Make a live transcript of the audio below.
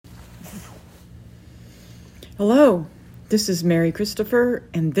Hello, this is Mary Christopher,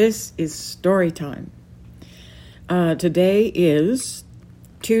 and this is Storytime. Today is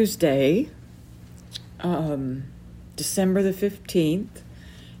Tuesday, December the 15th,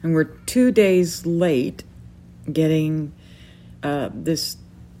 and we're 2 days late getting this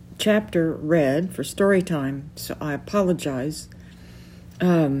chapter read for Storytime, so I apologize.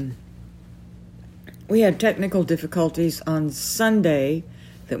 We had technical difficulties on Sunday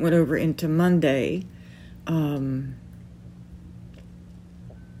that went over into Monday.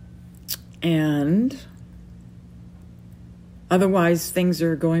 And otherwise things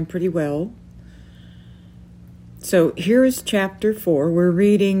are going pretty well. So here is chapter 4. We're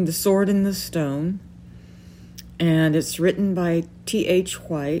reading The Sword and the Stone, and it's written by T.H.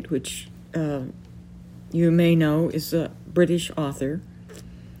 White, which you may know is a British author.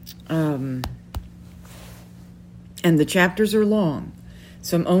 And the chapters are long,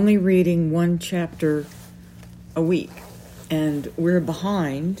 so I'm only reading one chapter a week, and we're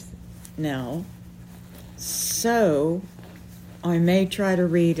behind now, so I may try to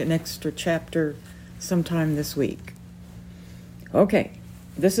read an extra chapter sometime this week. Okay,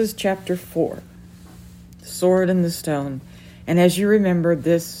 this is chapter 4, The Sword and the Stone, and as you remember,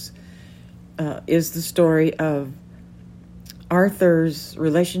 this is the story of Arthur's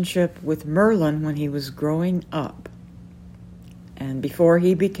relationship with Merlyn when he was growing up and before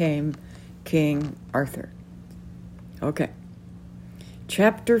he became King Arthur. Okay.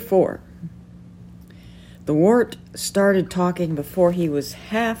 Chapter 4. The wart started talking before he was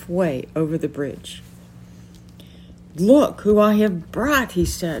halfway over the bridge. "Look who I have brought," he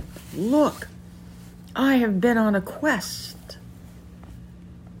said. "Look, I have been on a quest.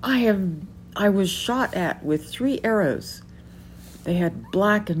 I was shot at with 3 arrows. They had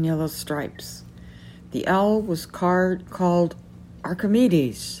black and yellow stripes. The owl was called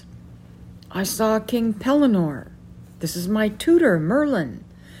Archimedes. I saw King Pellinore. This is my tutor, Merlyn.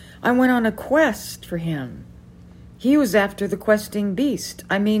 I went on a quest for him. He was after the questing beast.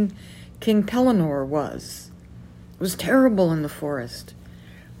 King Pellinore was. It was terrible in the forest.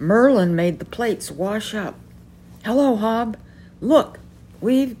 Merlyn made the plates wash up. Hello, Hob. Look,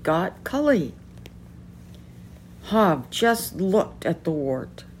 we've got Cully." Hob just looked at the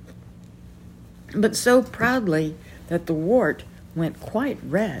wart, but so proudly that the wart went quite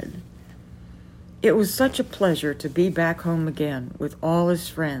red. It was such a pleasure to be back home again with all his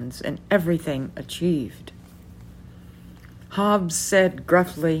friends and everything achieved. Hob said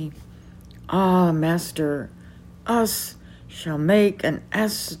gruffly, "Ah, master, us shall make an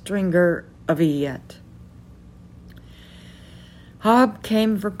ass-stringer of 'ee yet." Hob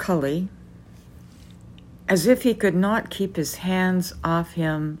came for Cully, as if he could not keep his hands off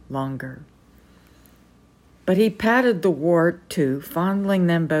him longer. But he patted the wart too, fondling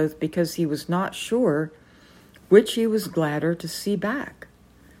them both because he was not sure which he was gladder to see back.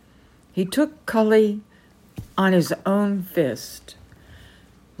 He took Cully on his own fist,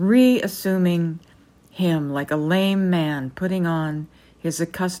 reassuming him like a lame man putting on his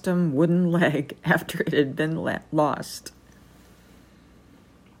accustomed wooden leg after it had been lost.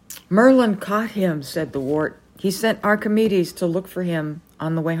 "Merlyn caught him," said the wart. "He sent Archimedes to look for him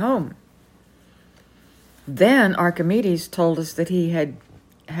on the way home. Then Archimedes told us that he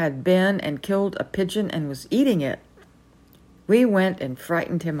had been and killed a pigeon and was eating it. We went and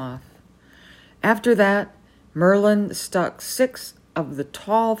frightened him off. After that, Merlyn stuck 6 of the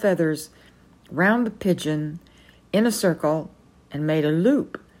tall feathers round the pigeon in a circle and made a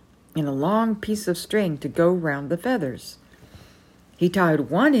loop in a long piece of string to go round the feathers. He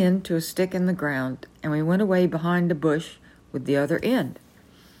tied one end to a stick in the ground, and we went away behind a bush with the other end.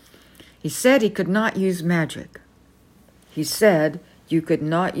 He said he could not use magic. He said you could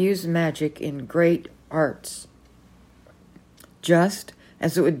not use magic in great arts, just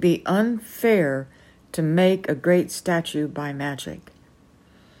as it would be unfair to make a great statue by magic.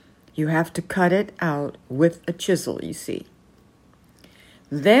 You have to cut it out with a chisel, you see."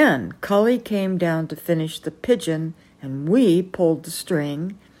 Then Cully came down to finish the pigeon, and we pulled the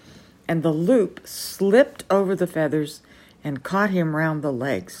string, and the loop slipped over the feathers and caught him round the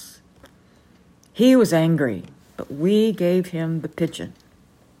legs. He was angry, but we gave him the pigeon.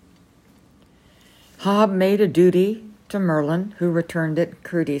 Hob made a duty to Merlyn, who returned it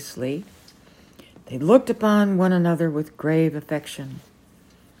courteously. They looked upon one another with grave affection,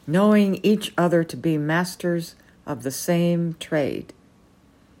 knowing each other to be masters of the same trade.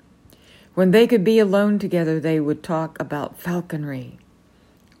 When they could be alone together, they would talk about falconry,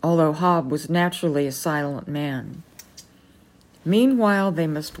 although Hob was naturally a silent man. Meanwhile, they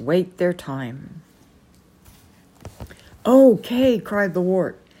must wait their time. "Okay," cried the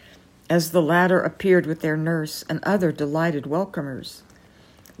wart, as the latter appeared with their nurse and other delighted welcomers.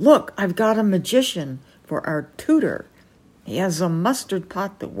 "Look, I've got a magician for our tutor. He has a mustard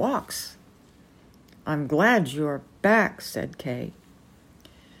pot that walks." "I'm glad you're back," said Kay.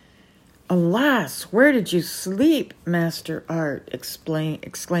 "Alas, where did you sleep, Master Art?"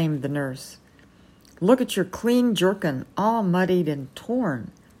 exclaimed the nurse. "Look at your clean jerkin, all muddied and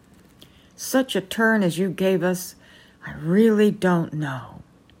torn. Such a turn as you gave us, I really don't know.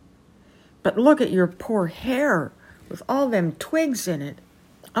 But look at your poor hair, with all them twigs in it.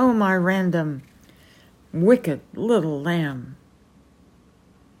 Oh, my random, wicked little lamb."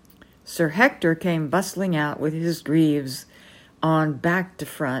 Sir Hector came bustling out with his greaves on back to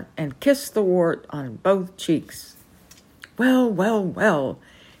front and kissed the wart on both cheeks. "Well, well, well,"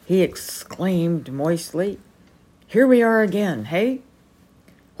 he exclaimed moistly. "Here we are again, hey?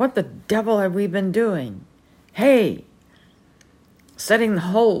 What the devil have we been doing? Hey! Setting the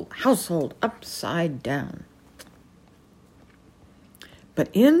whole household upside down." But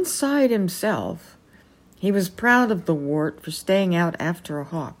inside himself, he was proud of the wart for staying out after a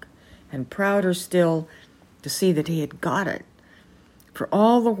hawk, and prouder still to see that he had got it. For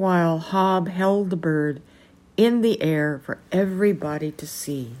all the while Hob held the bird in the air for everybody to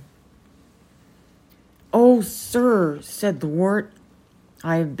see. "Oh, sir," said the wart,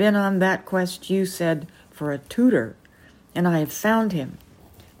 "I have been on that quest you said for a tutor, and I have found him.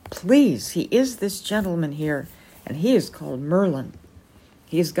 Please, he is this gentleman here, and he is called Merlyn.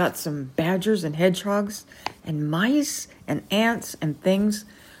 He has got some badgers and hedgehogs and mice and ants and things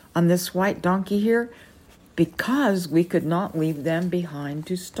on this white donkey here, because we could not leave them behind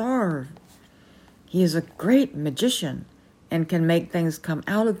to starve. He is a great magician and can make things come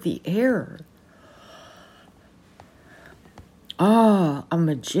out of the air." "Ah, a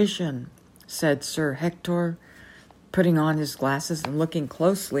magician," said Sir Hector, putting on his glasses and looking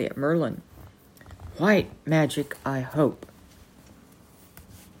closely at Merlyn. "White magic, I hope."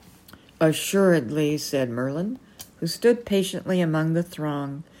 "Assuredly," said Merlyn, who stood patiently among the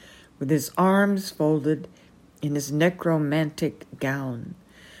throng, with his arms folded in his necromantic gown,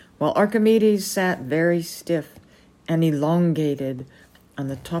 while Archimedes sat very stiff and elongated on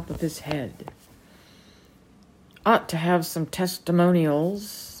the top of his head. "Ought to have some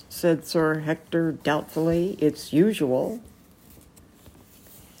testimonials," said Sir Hector doubtfully. "It's usual."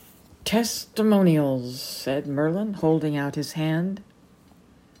 "Testimonials," said Merlyn, holding out his hand.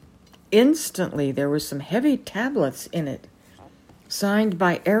 Instantly there were some heavy tablets in it, signed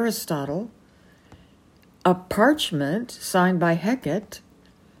by Aristotle, a parchment signed by Hecate,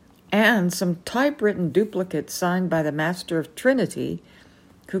 and some typewritten duplicates signed by the Master of Trinity,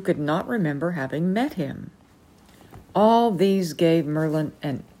 who could not remember having met him. All these gave Merlyn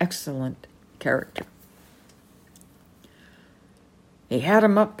an excellent character. "He had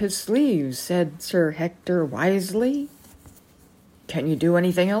 'em up his sleeves," said Sir Hector wisely. "Can you do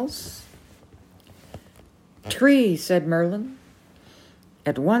anything else?" "Tree," said Merlyn.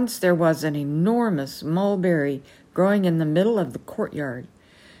 At once there was an enormous mulberry growing in the middle of the courtyard,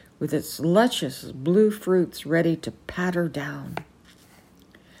 with its luscious blue fruits ready to patter down.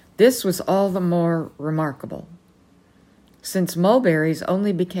 This was all the more remarkable, since mulberries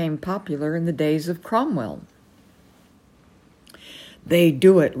only became popular in the days of Cromwell. "They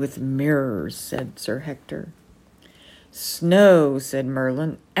do it with mirrors," said Sir Hector. "Snow," said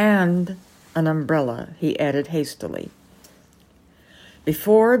Merlyn, "and an umbrella," he added hastily.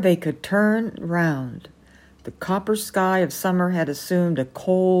 Before they could turn round, the copper sky of summer had assumed a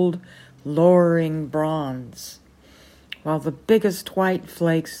cold, lowering bronze, while the biggest white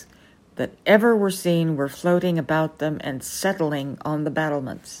flakes that ever were seen were floating about them and settling on the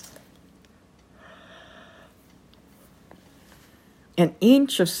battlements. An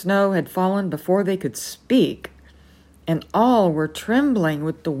inch of snow had fallen before they could speak, and all were trembling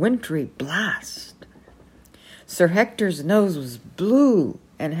with the wintry blast. Sir Hector's nose was blue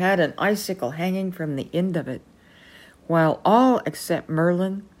and had an icicle hanging from the end of it, while all except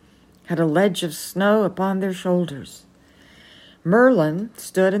Merlyn had a ledge of snow upon their shoulders. Merlyn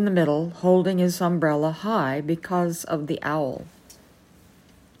stood in the middle, holding his umbrella high because of the owl.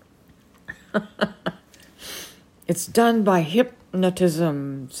 "It's done by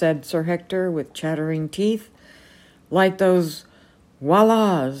hypnotism," said Sir Hector with chattering teeth, "like those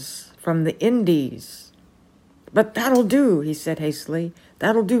wallahs from the Indies. But that'll do," he said hastily.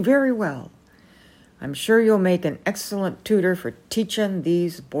 "That'll do very well. I'm sure you'll make an excellent tutor for teaching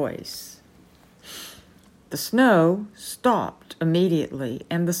these boys." The snow stopped immediately,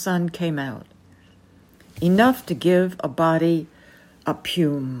 and the sun came out. "Enough to give a body a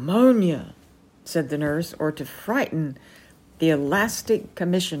pneumonia," said the nurse, "or to frighten the elastic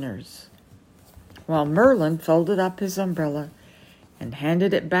commissioners, while Merlyn folded up his umbrella and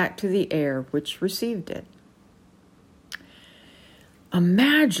handed it back to the air, which received it.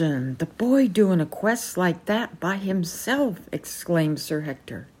 "Imagine the boy doing a quest like that by himself," exclaimed Sir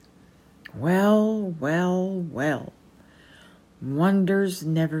Hector. "Well, well, well. Wonders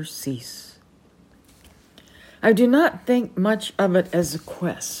never cease." "I do not think much of it as a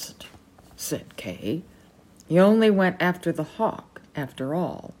quest," said Kay. "He only went after the hawk, after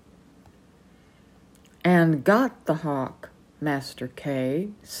all." "And got the hawk, Master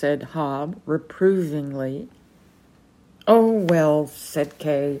Kay," said Hob reprovingly. "Oh, well," said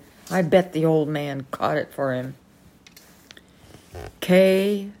Kay, "I bet the old man caught it for him."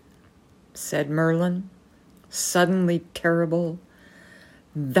 "Kay," said Merlyn, suddenly terrible,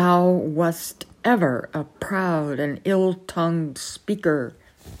 "thou wast ever a proud and ill-tongued speaker,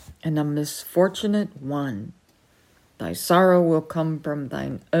 and a misfortunate one. Thy sorrow will come from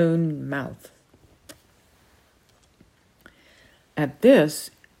thine own mouth." At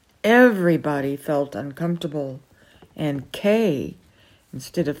this, everybody felt uncomfortable, and Kay,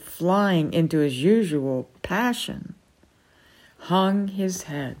 instead of flying into his usual passion, hung his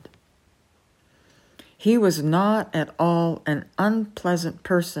head. He was not at all an unpleasant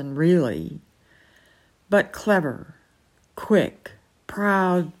person, really, but clever, quick,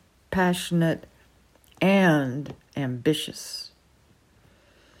 proud, passionate, and ambitious.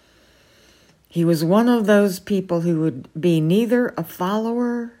 He was one of those people who would be neither a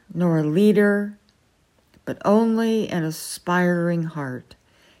follower nor a leader, but only an aspiring heart,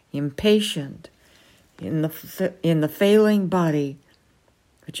 impatient in the failing body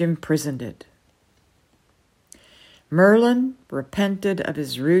which imprisoned it. Merlyn repented of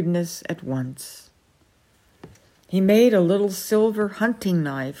his rudeness at once. He made a little silver hunting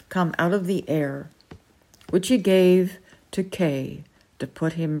knife come out of the air, which he gave to Kay to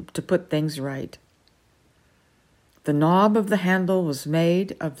put things right. The knob of the handle was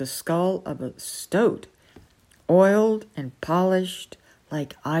made of the skull of a stoat, oiled and polished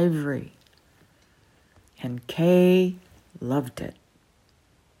like ivory, and Kay loved it.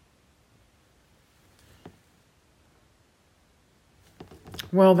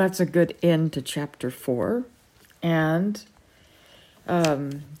 Well, that's a good end to chapter 4, and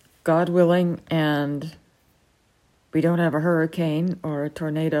God willing, and we don't have a hurricane or a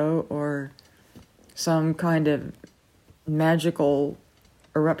tornado or some kind of magical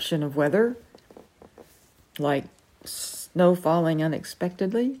eruption of weather, like snow falling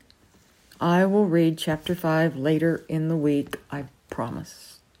unexpectedly, I will read chapter 5 later in the week, I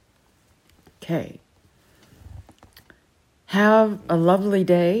promise. Okay. Have a lovely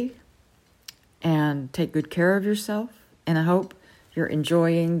day and take good care of yourself, and I hope you're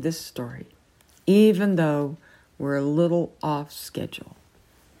enjoying this story, even though we're a little off schedule.